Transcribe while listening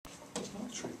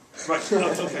Right,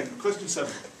 okay, question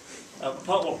 7.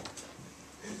 Part 1.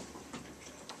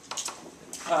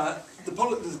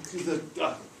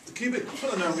 The cubic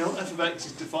polynomial f of x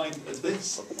is defined as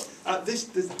this.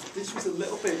 This was a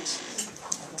little bit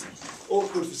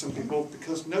awkward for some people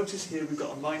because notice here we've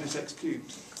got a minus x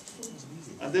cubed.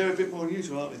 And they're a bit more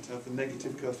unusual, aren't they, to have the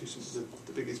negative coefficient of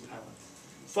the biggest power.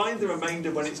 Find the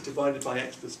remainder when it's divided by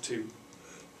x plus 2.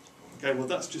 Okay, well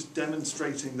that's just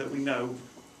demonstrating that we know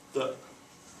that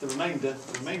the remainder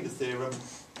theorem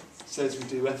says we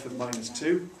do f of minus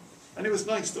 2. And it was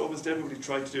nice that almost everybody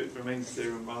tried to do it with the remainder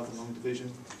theorem rather than long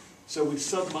division. So we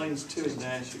sub minus 2 in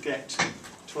there to get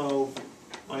 12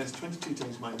 minus 22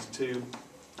 times minus 2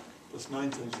 plus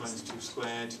 9 times minus 2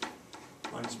 squared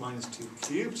minus minus 2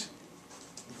 cubed.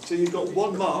 So you've got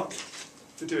 1 mark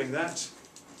for doing that,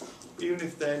 even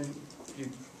if then you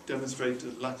demonstrate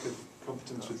a lack of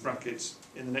competence with brackets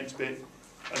in the next bit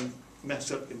and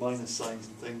mess up your minus signs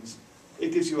and things.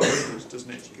 It gives you a hundred, doesn't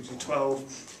it? It gives you 12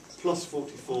 plus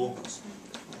 44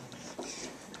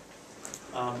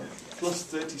 plus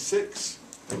 36,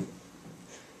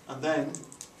 and then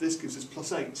this gives us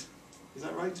plus 8. Is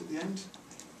that right at the end?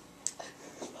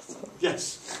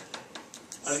 Yes.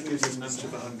 And it gives us an answer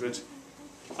of 100.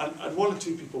 And 1 or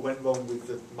 2 people went wrong with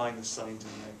the minus sign and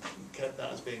they kept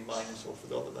that as being minus or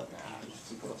forgot that.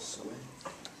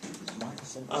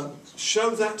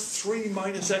 Show that 3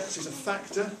 minus x is a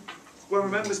factor. Well,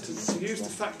 remember to use the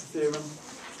factor theorem,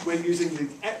 we're using the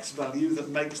x value that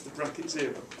makes the bracket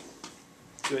 0.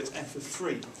 So it's f of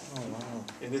 3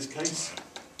 in this case,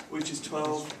 which is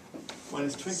 12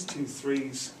 minus 22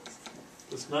 threes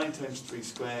plus 9 times 3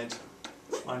 squared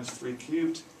minus 3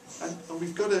 cubed. And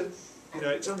we've got to,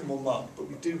 it's only 1 mark, but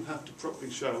we do have to properly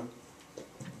show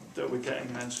that we're getting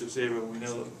an answer of 0 and we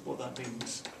know what that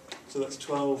means. So that's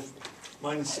 12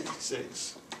 minus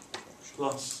 66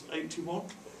 plus 81.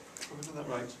 Have I done that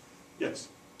right? Yes.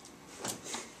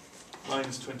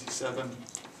 Minus 27,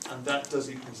 and that does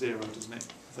equal 0, doesn't it?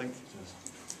 I think.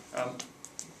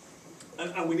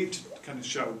 And we need to kind of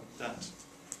show that.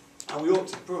 And we ought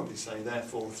to probably say,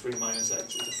 therefore, 3 minus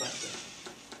x is a factor.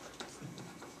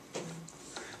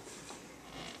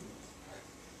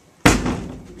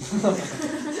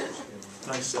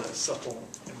 Nice, supple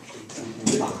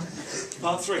entry.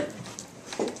 Part 3.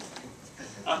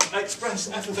 Express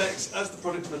f of x as the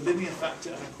product of a linear factor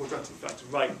and a quadratic factor.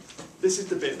 Right, this is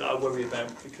the bit that I worry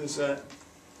about because I'm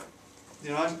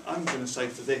going to say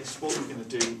for this, what we're going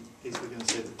to do is we're going to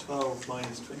say that 12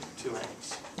 minus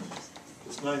 22x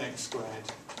plus 9x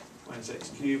squared minus x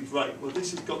cubed. Right, well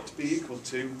this has got to be equal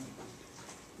to,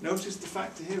 notice the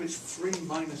factor here is 3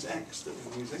 minus x that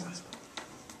we're using.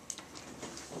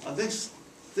 And this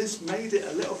made it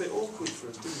a little bit awkward for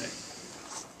us, didn't it?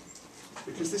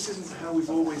 Because this isn't how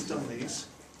we've always done these.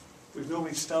 We've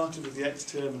normally started with the x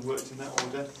term and worked in that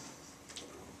order.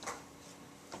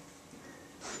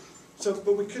 So,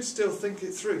 but we could still think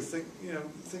it through, think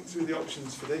through the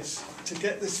options for this. To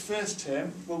get this first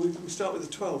term, well, we start with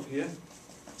a 12 here,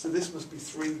 so this must be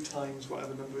 3 times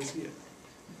whatever number is here.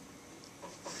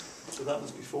 So that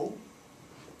must be 4.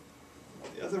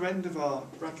 At the other end of our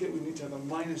bracket, we need to have a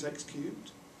minus x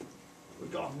cubed.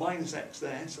 We've got a minus x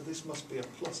there, so this must be a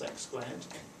plus x squared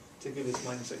to give us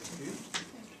minus x cubed.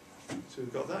 So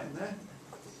we've got that in there.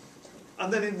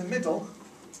 And then in the middle,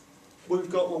 we've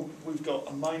got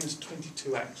a minus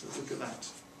 22x. Let's look at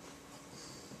that.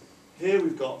 Here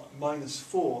we've got minus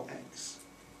 4x.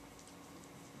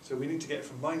 So we need to get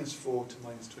from minus 4 to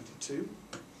minus 22.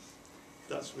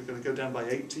 We're going to go down by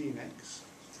 18x.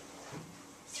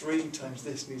 3 times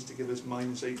this needs to give us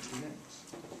minus 18x.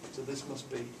 So this must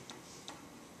be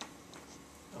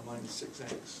a minus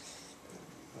 6x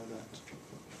by that.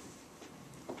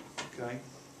 Okay.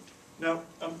 Now,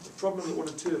 the problem that 1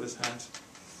 or 2 of us had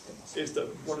is that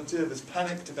 1 or 2 of us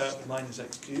panicked about the minus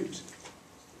x cubed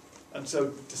and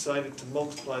so decided to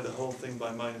multiply the whole thing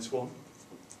by minus 1.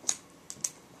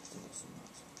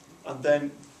 And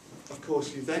then, of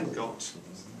course, you then got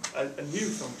a new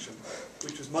function,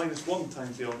 which was minus 1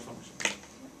 times the old function.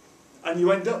 And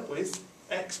you end up with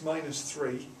x minus 3,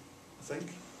 I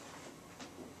think,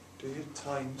 do you,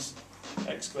 times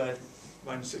x squared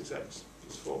minus 6x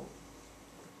plus 4.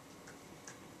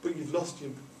 But you've lost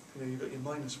your, you've got your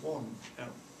minus 1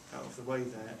 out of the way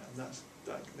there, and that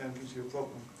now gives you a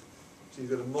problem. So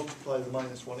you've got to multiply the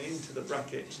minus 1 into the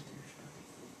bracket,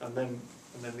 and then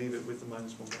leave it with the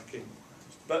minus 1 back in.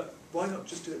 But why not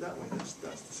just do it that way? That's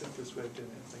the simplest way of doing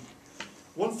it, I think.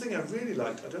 One thing I really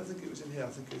liked, I don't think it was in here, I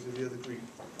think it was in the other group,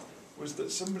 was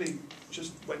that somebody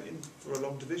just went in for a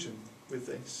long division with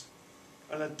this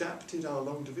and adapted our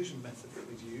long division method that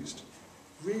we'd used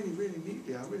really, really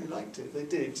neatly. I really liked it. They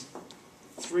did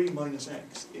 3 minus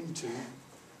x into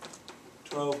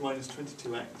 12 minus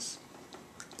 22x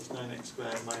plus 9x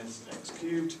squared minus x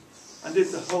cubed, and did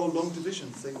the whole long division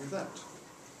thing with that.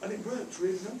 And it worked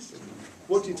really nicely.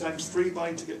 What do you times 3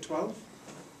 by to get 12?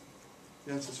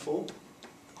 The answer is 4.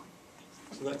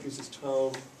 So that gives us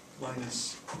 12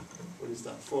 minus, what is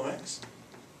that, 4x.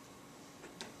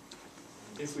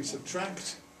 If we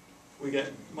subtract, we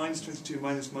get minus 22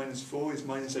 minus minus 4 is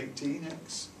minus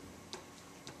 18x.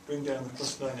 Bring down the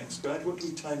plus 9x squared. What do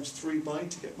we times 3 by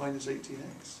to get minus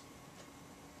 18x?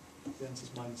 The answer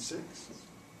is minus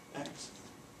 6x.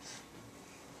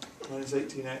 Minus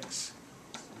 18x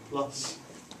plus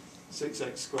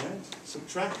 6x squared.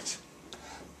 Subtract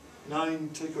 9,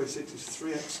 take away 6 is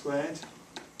 3x squared.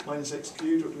 Minus x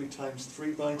cubed, what do we times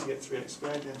 3 by to get 3x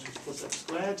squared? The answer is plus x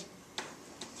squared.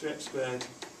 3x squared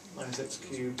minus x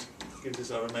cubed gives us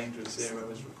our remainder of 0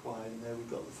 as required, and there we've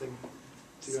got the thing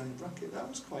to go in the bracket. That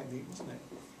was quite neat, wasn't it?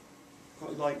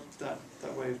 Quite liked that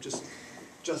way of just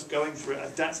going for it,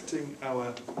 adapting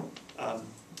our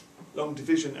long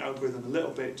division algorithm a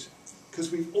little bit,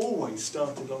 because we've always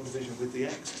started long division with the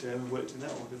x term and worked in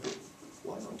that order, but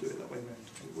why not do it that way around?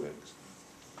 It works.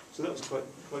 So that was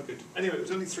quite good. Anyway, it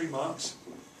was only 3 marks.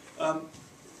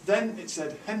 Then it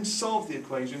said, hence solve the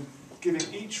equation, giving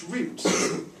each root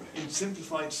in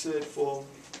simplified surd form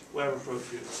where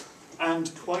appropriate.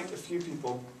 And quite a few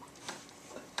people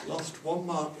lost 1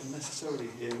 mark unnecessarily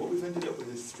here. What we've ended up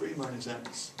with is 3 minus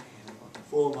x,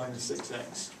 4 minus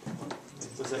 6x,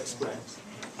 plus x squared.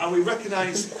 And we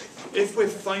recognise if we're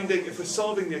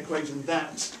solving the equation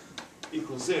that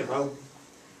equals 0,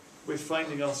 we're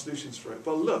finding our solutions for it.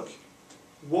 But look,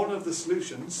 one of the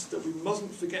solutions that we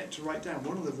mustn't forget to write down,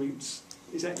 one of the roots,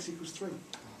 is x equals 3.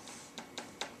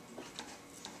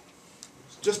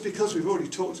 Just because we've already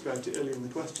talked about it earlier in the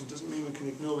question doesn't mean we can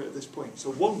ignore it at this point.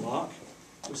 So 1 mark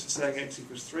was for saying x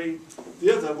equals 3.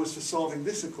 The other was for solving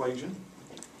this equation,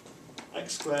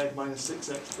 x squared minus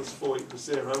 6x plus 4 equals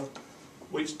 0,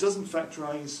 which doesn't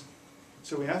factorise,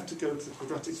 so we have to go to the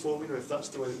quadratic formula if that's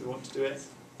the way that we want to do it.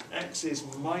 X is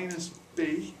minus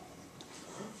b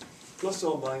plus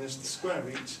or minus the square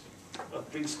root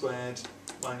of b squared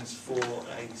minus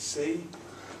 4ac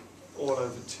all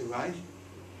over 2a.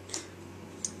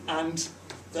 And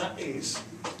that is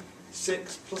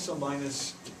 6 plus or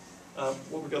minus,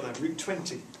 what we got there, root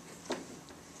 20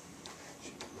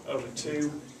 over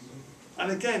 2.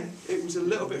 And again, it was a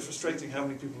little bit frustrating how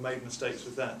many people made mistakes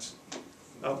with that.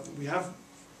 We have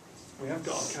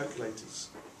got our calculators.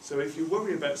 So if you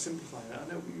worry about simplifying that,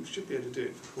 I know you should be able to do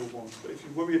it for core 1, but if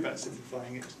you worry about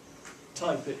simplifying it,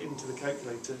 type it into the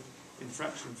calculator in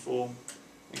fraction form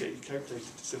and get your calculator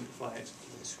to simplify it.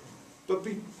 But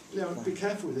be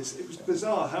careful with this. It was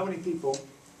bizarre how many people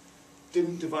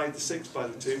didn't divide the 6 by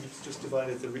the 2, just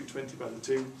divided the root 20 by the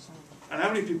 2. And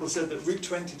how many people said that root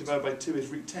 20 divided by 2 is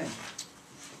root 10?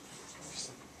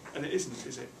 And it isn't,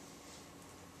 is it?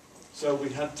 So we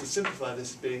had to simplify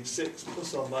this being 6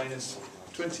 plus or minus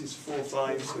 20 is 4,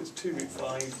 5, so it's 2 root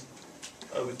 5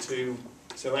 over 2.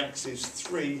 So x is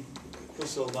 3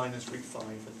 plus or minus root 5.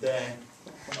 And there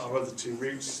are other 2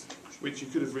 roots, which you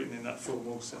could have written in that form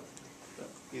also. But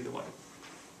either way.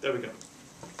 There we go.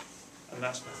 And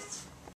that's maths.